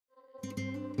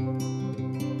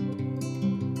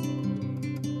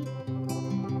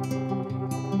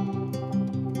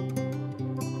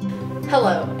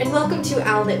Hello, and welcome to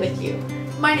I'll Knit With You.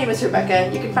 My name is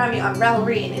Rebecca. You can find me on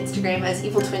Ravelry and Instagram as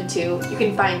EvilTwin2. You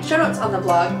can find show notes on the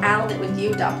blog,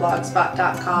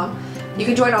 owlknitwithyou.blogspot.com. You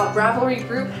can join our Ravelry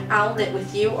group, I'll Knit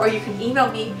With You, or you can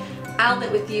email me,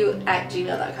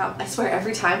 owlknitwithyou@gmail.com. I swear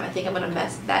every time I think I'm going to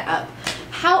mess that up.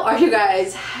 How are you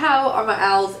guys? How are my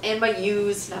owls and my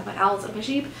ewes? Not my owls and my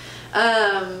sheep.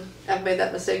 I've made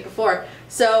that mistake before.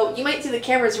 So you might see the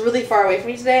camera's really far away from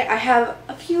me today. I have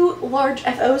a few large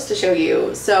FOs to show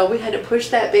you, so we had to push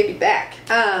that baby back.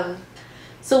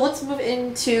 So let's move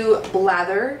into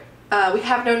Blather. We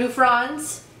have no new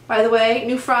fronds, by the way.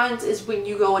 New fronds is when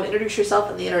you go and introduce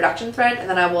yourself in the introduction thread, and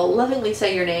then I will lovingly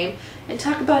say your name and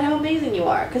talk about how amazing you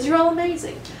are, because you're all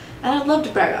amazing. And I'd love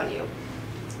to brag on you.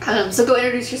 So go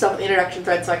introduce yourself in the introduction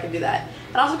thread so I can do that.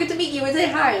 And also get to meet you and say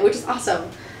hi, which is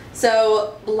awesome.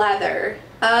 So, Blather.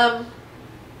 I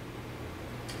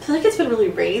feel like it's been really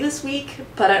rainy this week,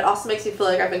 but it also makes me feel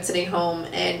like I've been sitting home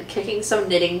and kicking some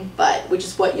knitting butt, which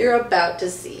is what you're about to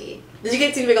see. As you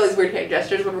can see, we make all these weird hand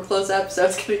gestures when we're close up, so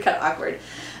it's going to be kind of awkward.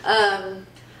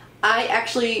 I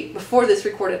actually, before this,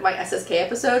 recorded my SSK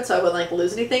episode, so I wouldn't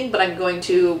lose anything, but I'm going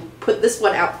to put this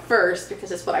one out first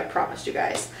because it's what I promised you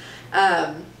guys.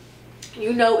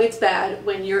 You know it's bad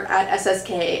when you're at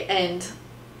SSK and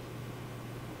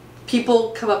people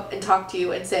come up and talk to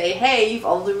you and say, hey, you've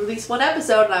only released one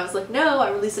episode. And I was like, no,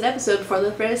 I released an episode before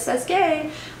the first SSK.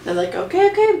 And they're like, okay,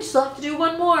 we still have to do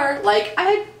one more. Like, I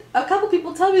had a couple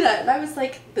people tell me that, and I was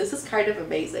like, this is kind of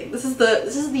amazing. This is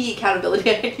the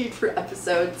accountability I need for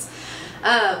episodes.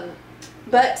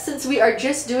 But since we are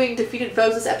just doing Defeated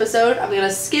Foes this episode, I'm going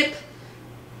to skip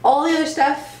all the other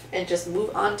stuff and just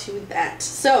move on to that.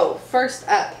 So, first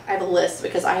up, I have a list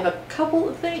because I have a couple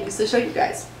of things to show you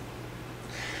guys.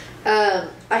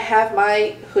 I have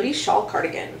my hoodie shawl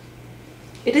cardigan.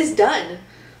 It is done.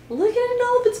 Look at it in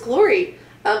all of its glory.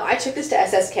 I took this to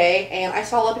SSK and I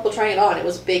saw a lot of people trying it on. It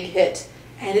was a big hit.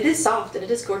 And it is soft and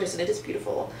it is gorgeous and it is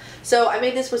beautiful. So I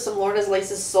made this with some Lorna's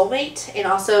Laces Soulmate and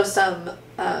also some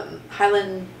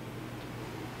Highland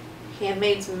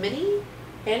Handmaid's Mini?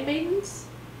 Handmaidens?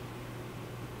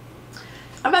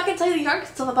 I'm not going to tell you the yarn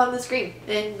because it's on the bottom of the screen,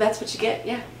 and that's what you get,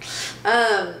 yeah.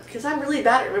 Because I'm really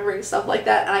bad at remembering stuff like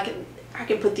that, and I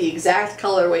can put the exact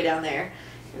colorway down there,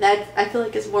 and that, I feel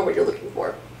like, is more what you're looking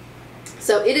for.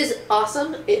 So it is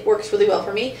awesome. It works really well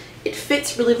for me. It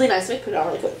fits really, really nicely. Put it on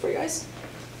really quick for you guys.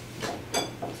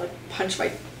 I'll just punch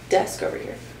my desk over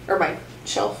here, or my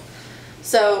shelf.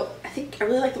 So I think I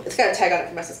really like it's got a tag on it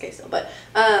from SSK still, but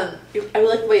I really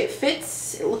like the way it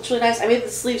fits. It looks really nice. I made the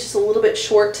sleeves just a little bit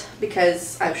short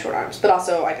because I have short arms, but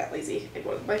also I got lazy and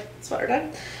wanted my sweater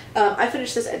done. I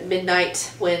finished this at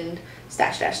midnight when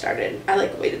Stash Dash started. I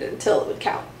waited until it would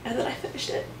count, and then I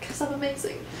finished it because I'm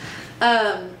amazing.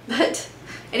 But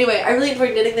anyway, I really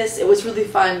enjoyed knitting this. It was really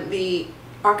fun. The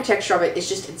architecture of it is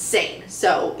just insane.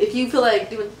 So if you feel like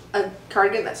doing a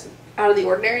cardigan that's out of the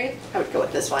ordinary, I would go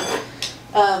with this one.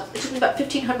 It took me about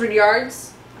 1,500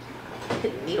 yards.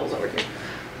 Hidden needles over here.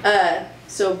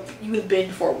 So you have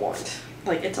been forewarned.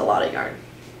 It's a lot of yarn.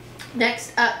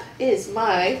 Next up is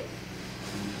my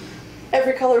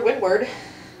Every Color Windward.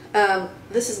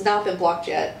 This has not been blocked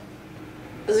yet.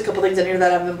 There's a couple things in here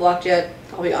that haven't been blocked yet.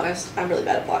 I'll be honest, I'm really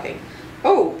bad at blocking.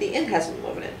 Oh, the end hasn't been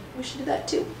woven in. We should do that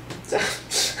too. So,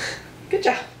 good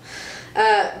job.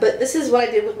 But this is what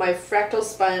I did with my Fractal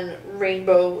Spun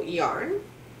Rainbow yarn.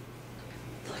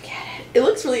 Look at it. It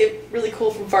looks really, really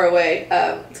cool from far away.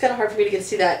 It's kind of hard for me to get to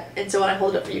see that, and so when I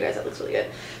hold it up for you guys, that looks really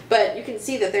good. But you can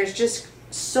see that there's just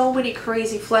so many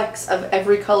crazy flecks of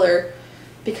every color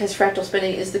because fractal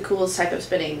spinning is the coolest type of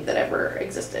spinning that ever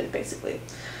existed, basically.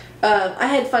 I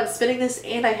had fun spinning this,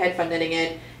 and I had fun knitting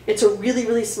it. It's a really,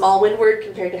 really small windward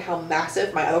compared to how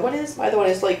massive my other one is. My other one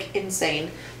is,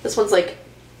 insane. This one's,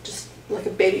 just like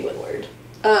a baby windward.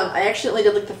 I actually only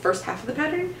did, the first half of the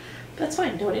pattern, but that's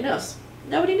fine. Nobody knows.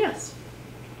 Nobody knows.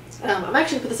 I'm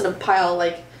actually going to put this in a pile,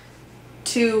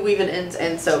 2 weave-in ends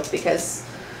and soap because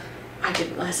I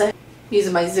didn't realize I'm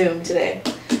using my Zoom today.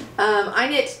 I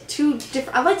knit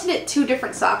I like to knit 2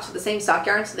 different socks with the same sock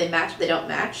yarn so they match but they don't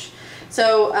match.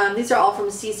 So these are all from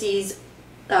Cece's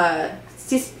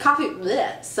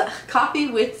Coffee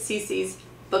with Cece's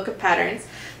book of patterns.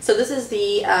 So this is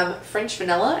the French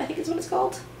Vanilla, I think is what it's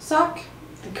called, sock.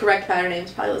 The correct pattern name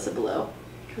is probably listed below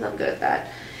because I'm good at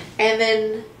that. And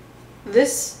then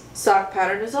this sock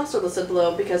pattern is also listed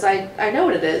below because I know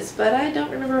what it is, but I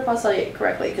don't remember if I'll say it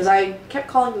correctly because I kept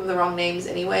calling them the wrong names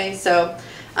anyway. So,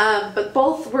 but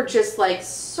both were just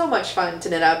so much fun to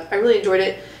knit up. I really enjoyed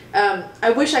it. I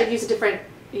wish I'd used a different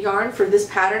yarn for this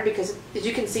pattern because as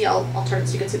you can see, I'll turn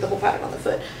so you can see the whole pattern on the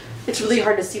foot. it's really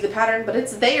hard to see the pattern, but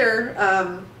it's there.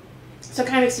 So it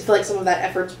kind of makes you feel like some of that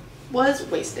effort was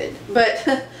wasted. But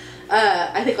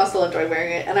I think I'll still enjoy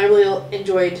wearing it, and I really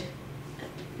enjoyed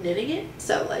knitting it.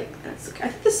 So like I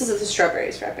think this is a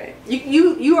strawberry frappe.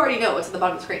 You already know what's in the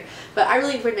bottom of the screen, but I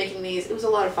really enjoyed making these. It was a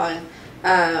lot of fun.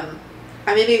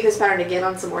 I may make this pattern again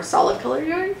on some more solid color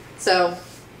yarn. So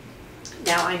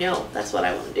now I know that's what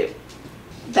I want to do.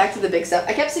 Back to the big stuff.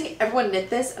 I kept seeing everyone knit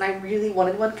this, and I really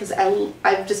wanted one because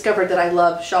I've discovered that I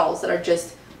love shawls that are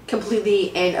just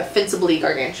completely and offensively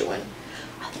gargantuan.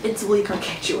 Offensively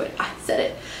gargantuan. I said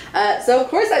it. So of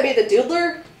course I made the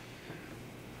doodler,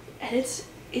 and it's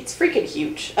freaking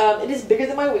huge. It is bigger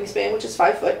than my wingspan, which is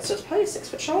 5 foot, so it's probably a 6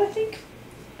 foot shawl, I think.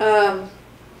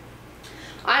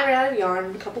 I ran out of yarn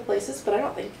in a couple places, but I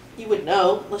don't think you would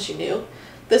know unless you knew.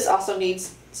 This also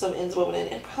needs some ends woven in,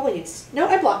 and probably needs, no,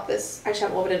 I blocked this. I just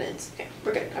haven't woven in ends. Okay,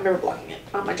 we're good. I remember blocking it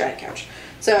on my giant couch.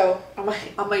 So, on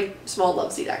my small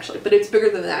love seat actually, but it's bigger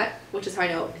than that, which is how I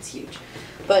know it's huge.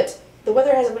 But the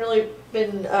weather hasn't really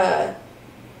been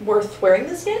worth wearing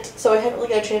this yet, so I haven't really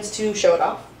got a chance to show it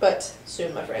off, but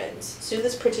soon, my friends. Soon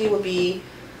this pretty will be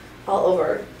all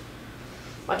over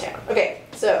my town. Okay,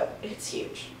 so it's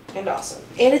huge and awesome,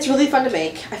 and it's really fun to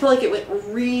make. I feel like it went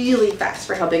really fast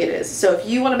for how big it is. So if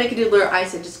you want to make a doodler, I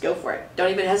said just go for it. Don't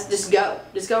even hesitate.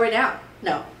 Just go right now.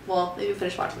 No, well, maybe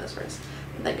finish watching this first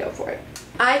and then go for it.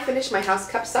 I finished my House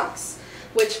Cup socks,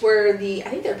 which were I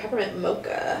think they're peppermint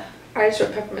mocha. I just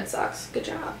wrote peppermint socks. Good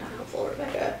job, not helpful,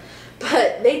 Rebecca.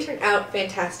 But they turned out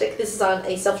fantastic. This is on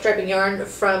a self-striping yarn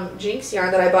from Jinx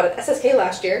Yarn that I bought at SSK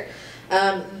last year.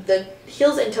 The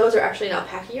heels and toes are actually an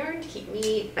alpaca yarn to keep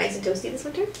me nice and toasty this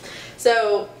winter.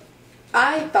 So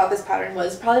I thought this pattern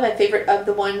was probably my favorite of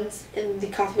the ones in the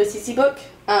Coffee with CC book.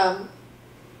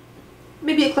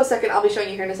 Maybe a close second, I'll be showing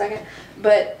you here in a second,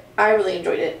 but I really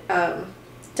enjoyed it.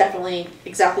 Definitely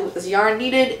exactly what this yarn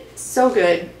needed. So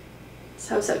good.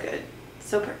 So good.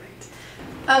 So perfect.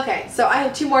 Okay, so I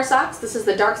have 2 more socks. This is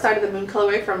the Dark Side of the Moon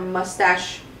colorway from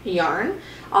Mustache Yarn.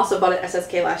 Also bought it at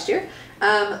SSK last year.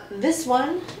 This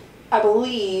one, I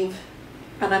believe,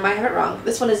 and I might have it wrong,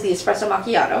 this one is the Espresso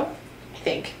Macchiato, I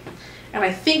think. And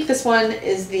I think this one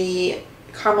is the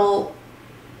Caramel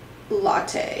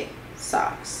Latte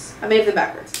socks. I made them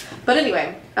backwards. But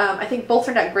anyway, I think both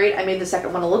turned out great. I made the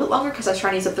second one a little bit longer because I was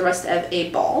trying to use up the rest of a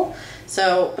ball.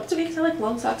 So, but it's okay because I like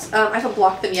long socks. I haven't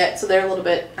blocked them yet, so they're a little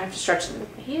bit, I have to stretch them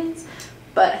with my hands.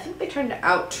 But I think they turned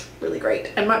out really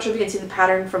great. I'm not sure if you can see the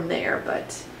pattern from there,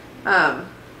 but I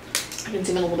can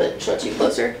zoom in a little bit and show it to you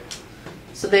closer.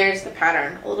 So there's the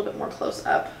pattern, a little bit more close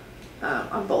up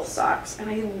on both socks. And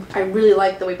I really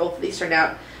like the way both of these turned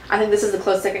out. I think this is the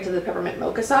close second to the Peppermint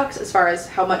Mocha socks as far as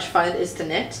how much fun it is to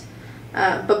knit.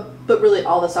 But really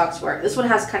all the socks work. This one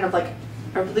has kind of like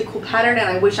a really cool pattern, and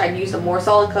I wish I'd used a more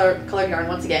solid colored yarn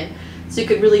once again, so you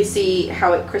could really see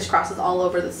how it crisscrosses all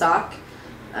over the sock.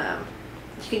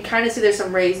 You can kind of see there's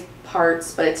some raised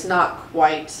parts, but it's not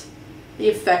quite the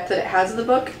effect that it has in the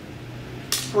book,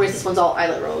 whereas this one's all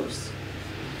eyelet rose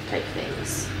type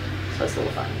things, so it's a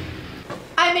little fun.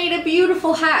 I made a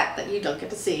beautiful hat that you don't get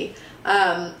to see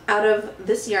out of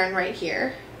this yarn right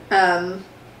here.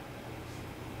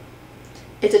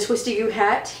 It's a Twisty Goo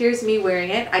hat. Here's me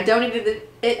wearing it. I donated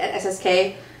it at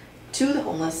SSK to the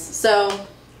homeless. So,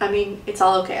 I mean, it's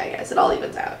all okay, I guess. It all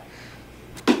evens out.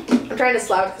 I'm trying to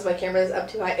slouch because my camera is up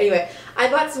too high. Anyway, I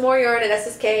bought some more yarn at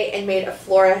SSK and made a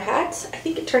Flora hat. I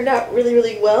think it turned out really,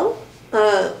 really well.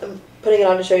 I'm putting it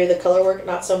on to show you the color work,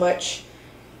 not so much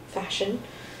fashion.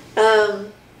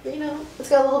 You know, it's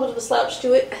got a little bit of a slouch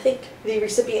to it. I think the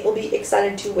recipient will be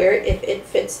excited to wear it if it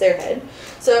fits their head.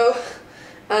 So,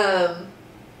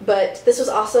 but this was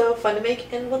also fun to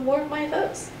make and one more of my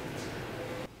FOs.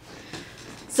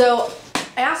 So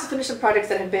I also finished some projects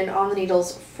that have been on the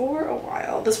needles for a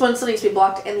while. This one still needs to be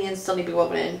blocked and the ends still need to be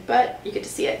woven in, but you get to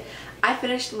see it. I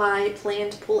finished my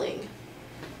planned pulling.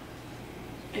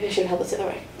 Maybe I should have held this the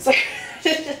other way. Sorry.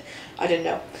 I didn't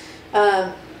know.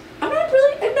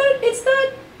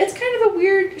 It's kind of a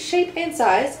weird shape and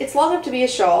size. It's long enough to be a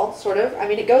shawl, sort of. I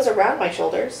mean, it goes around my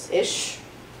shoulders-ish.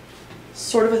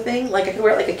 Sort of a thing. Like I could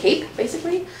wear it like a cape,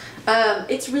 basically.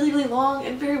 It's really, really long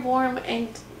and very warm and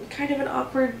kind of an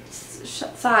awkward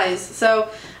size. So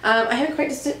I haven't quite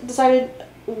decided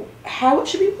how it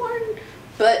should be worn,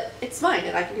 but it's mine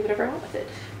and I can do whatever I want with it.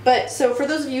 But so for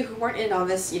those of you who weren't in on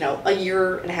this, you know, a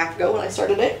year and a half ago when I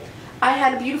started it, I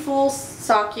had a beautiful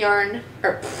sock yarn,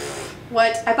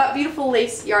 I bought beautiful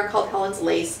lace yarn called Helen's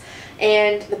Lace,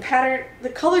 and the pattern, the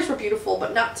colors were beautiful,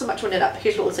 but not so much when knit up.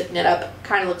 Here's what it looks like knit up,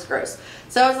 kind of looks gross.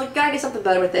 So I was like, gotta do something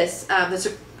better with this. There's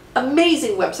an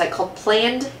amazing website called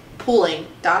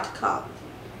plannedpulling.com.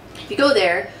 If you go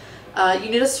there, you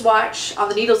need a swatch on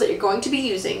the needles that you're going to be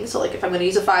using. So like if I'm going to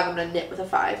use a 5, I'm going to knit with a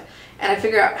 5. And I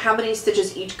figure out how many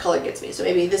stitches each color gets me. So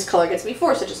maybe this color gets me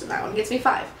 4 stitches and that one gets me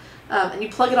 5. And you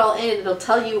plug it all in and it'll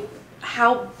tell you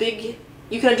how big,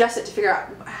 you can adjust it to figure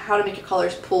out how to make your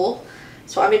colors pool.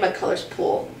 So I made my colors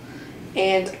pool.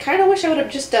 And I kind of wish I would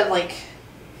have just done like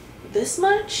this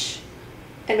much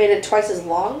and made it twice as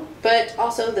long, but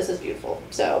also this is beautiful.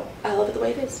 So I love it the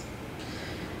way it is.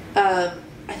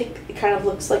 I think it kind of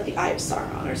looks like the Eye of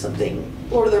Sauron or something,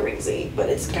 Lord of the Ringsy, but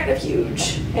it's kind of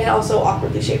huge and also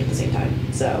awkwardly shaped at the same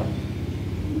time. So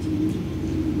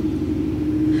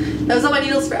that was on my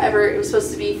needles forever. It was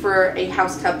supposed to be for a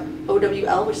House Cup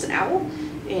OWL, which is an owl,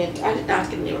 and I did not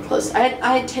get anywhere close. I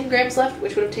had 10 grams left,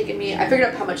 which would have taken me, I figured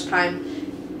out how much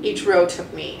time each row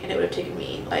took me, and it would have taken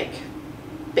me like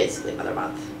basically another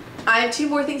month. I have 2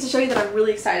 more things to show you that I'm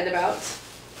really excited about.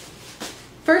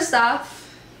 First off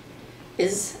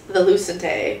is the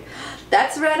Lucente.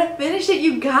 That's where I finished it,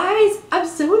 you guys. I'm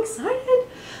so excited.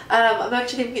 I'm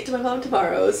actually giving it to my mom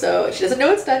tomorrow, so she doesn't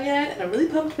know it's done yet, and I'm really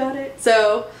pumped about it.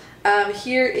 So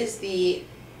here is the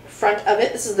front of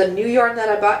it. This is the new yarn that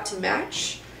I bought to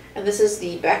match, and this is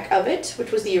the back of it,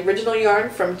 which was the original yarn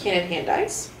from Cannon Hand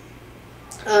Dyes.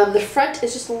 The front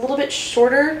is just a little bit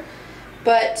shorter,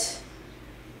 but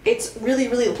it's really,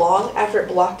 really long. After it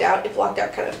blocked out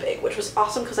kind of big, which was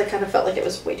awesome because I kind of felt like it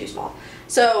was way too small.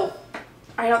 So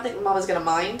I don't think Mama's gonna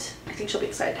mind. I think she'll be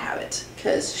excited to have it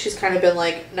because she's kind of been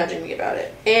like nudging me about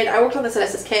it. And I worked on this at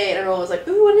SSK and everyone was like,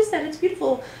 ooh, what is that? It's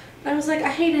beautiful. And I was like, I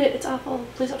hate it. It's awful.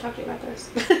 Please don't talk to me about this.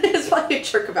 It's probably a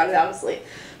jerk about it, honestly.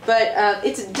 But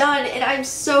it's done and I'm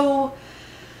so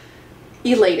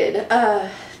elated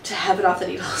to have it off the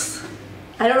needles.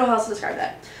 I don't know how else to describe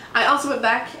that. I also went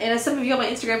back, and as some of you on my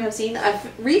Instagram have seen, I've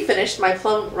refinished my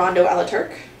Plum Rondo a la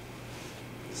Turk.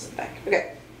 This is the back.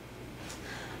 Okay.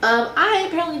 I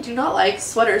apparently do not like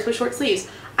sweaters with short sleeves.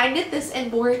 I knit this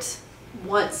and wore it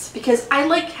once because I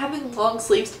like having long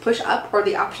sleeves to push up or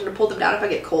the option to pull them down if I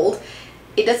get cold.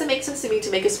 It doesn't make sense to me to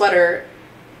make a sweater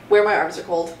where my arms are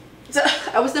cold. So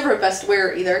I was never a vest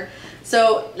wearer either.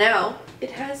 So now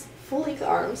it has full-length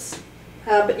arms,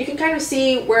 but you can kind of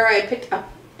see where I picked up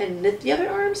and knit the other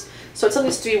arms, so it still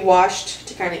needs to be washed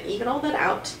to kind of even all that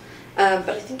out, but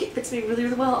I think it fits me really,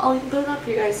 really well. I'll even put it on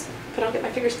for you guys if I don't get my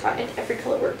fingers caught in every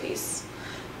color work piece.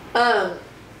 That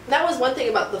was one thing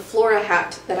about the Flora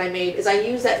hat that I made, is I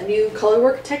use that new color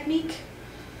work technique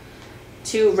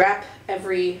to wrap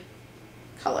every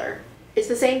color. It's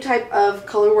the same type of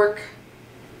color work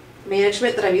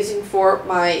management that I'm using for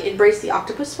my Embrace the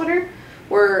Octopus sweater,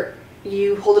 where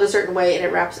you hold it a certain way and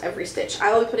it wraps every stitch.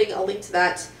 I will be putting a link to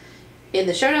that in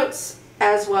the show notes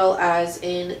as well as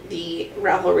in the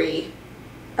Ravelry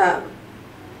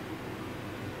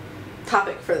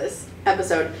topic for this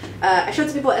episode. I showed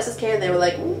some people at SSK and they were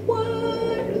like, what?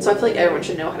 And so I feel like everyone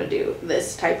should know how to do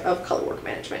this type of color work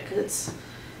management because it's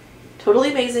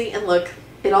totally amazing. And look,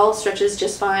 it all stretches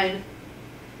just fine,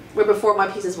 where before my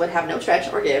pieces would have no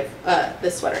stretch or give,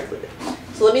 this sweater included.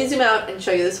 So let me zoom out and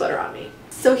show you the sweater on me.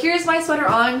 So here's my sweater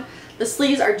on. The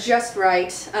sleeves are just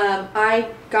right. I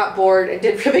got bored and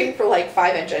did ribbing for like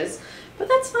 5 inches, but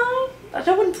that's fine.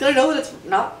 No one's gonna know that it's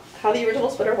not how the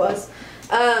original sweater was.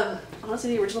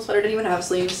 Honestly, the original sweater didn't even have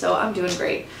sleeves, so I'm doing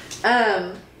great.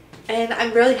 And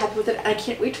I'm really happy with it. And I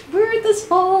can't wait to wear it this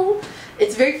fall.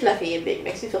 It's very fluffy and big. It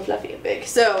makes me feel fluffy and big.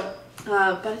 So,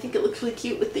 but I think it looks really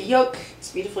cute with the yoke.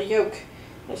 It's a beautiful yoke.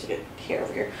 There's a good hair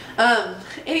over here.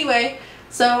 Anyway,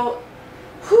 so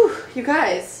whew, you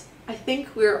guys, I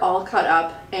think we're all caught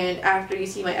up, and after you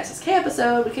see my SSK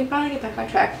episode, we can finally get back on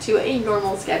track to a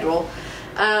normal schedule.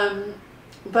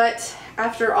 But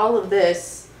after all of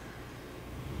this,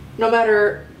 no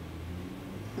matter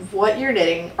what you're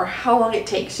knitting or how long it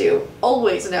takes you,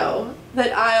 always know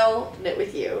that I'll knit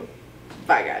with you.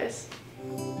 Bye, guys.